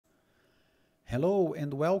Hello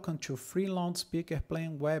and welcome to Free Loudspeaker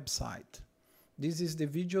Playing website. This is the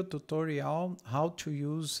video tutorial how to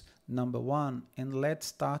use number 1, and let's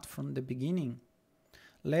start from the beginning.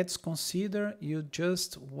 Let's consider you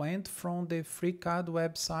just went from the FreeCAD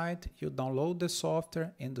website, you download the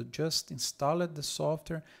software and you just installed the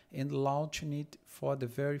software and launching it for the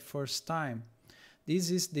very first time. This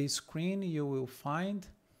is the screen you will find.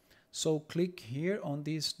 So click here on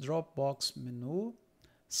this drop box menu.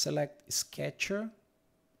 Select Sketcher,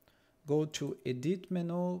 go to Edit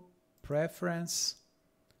menu, Preference,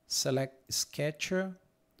 select Sketcher,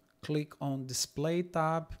 click on Display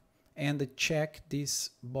tab and check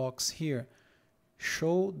this box here.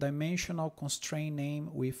 Show dimensional constraint name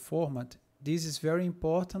with format. This is very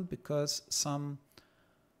important because some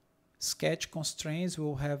sketch constraints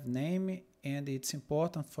will have name and it's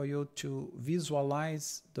important for you to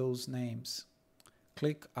visualize those names.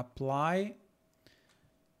 Click Apply.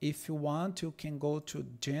 If you want, you can go to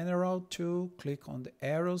General tool, click on the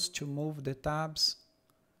arrows to move the tabs,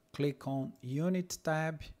 click on Unit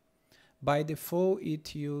tab. By default,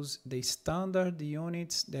 it uses the standard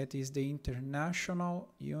units, that is the international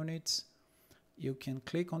units. You can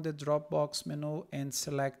click on the drop box menu and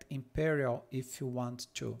select Imperial if you want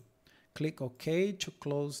to. Click OK to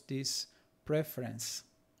close this preference.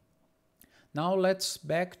 Now let's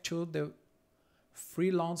back to the Free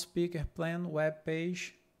Loudspeaker Plan web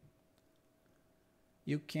page.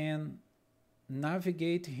 You can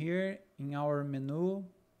navigate here in our menu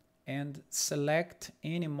and select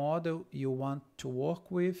any model you want to work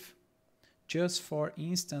with. Just for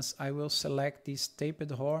instance, I will select this tapered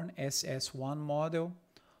horn SS1 model.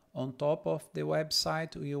 On top of the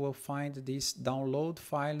website, you will find this download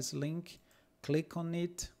files link. Click on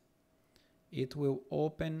it. It will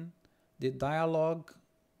open the dialog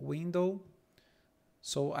window.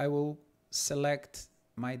 So I will select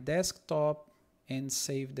my desktop and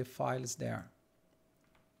save the files there.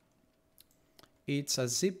 It's a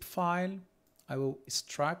zip file. I will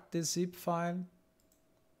extract the zip file,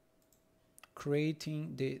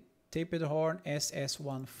 creating the tapered horn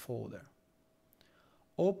SS1 folder.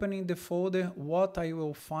 Opening the folder, what I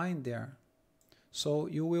will find there? So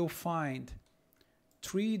you will find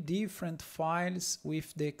 3 different files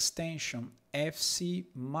with the extension FC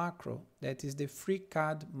macro, that is the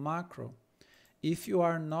FreeCAD macro. If you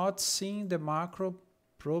are not seeing the macro,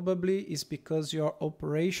 probably is because your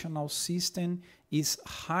operational system is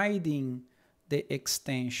hiding the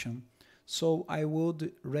extension. So I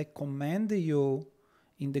would recommend you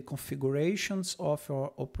in the configurations of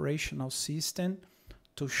your operational system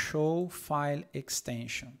to show file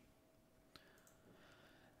extension.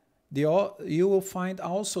 You will find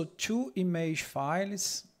also 2 image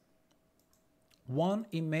files. One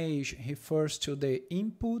image refers to the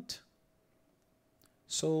input.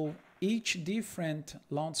 So each different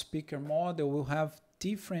loudspeaker model will have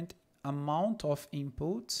different amount of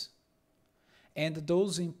inputs, and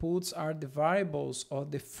those inputs are the variables or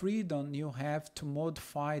the freedom you have to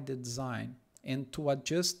modify the design and to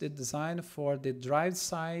adjust the design for the drive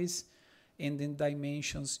size and the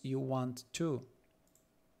dimensions you want to.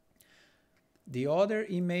 The other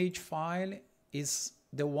image file is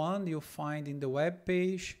the one you find in the web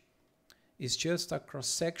page. It's just a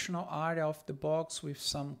cross-sectional area of the box with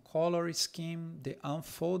some color scheme, the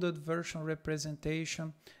unfolded version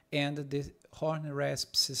representation, and the horn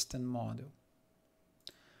rasp system model.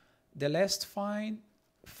 The last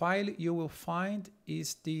file you will find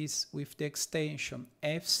is this with the extension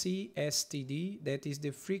FCSTD, that is the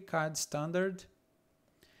FreeCAD standard,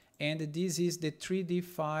 and this is the 3D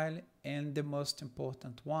file and the most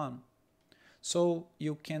important one. So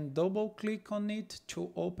you can double click on it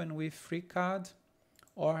to open with FreeCAD,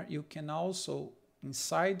 or you can also,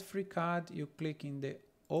 inside FreeCAD, you click in the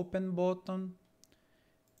open button.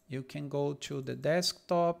 You can go to the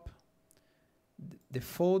desktop, the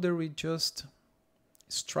folder we just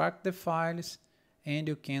extract the files, and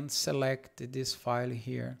you can select this file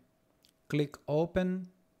here. Click open,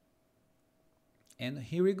 and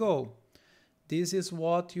here we go. This is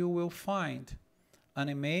what you will find. An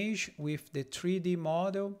image with the 3D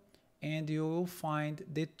model, and you will find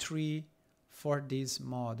the tree for this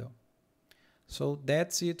model. So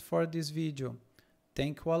that's it for this video.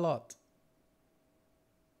 Thank you a lot.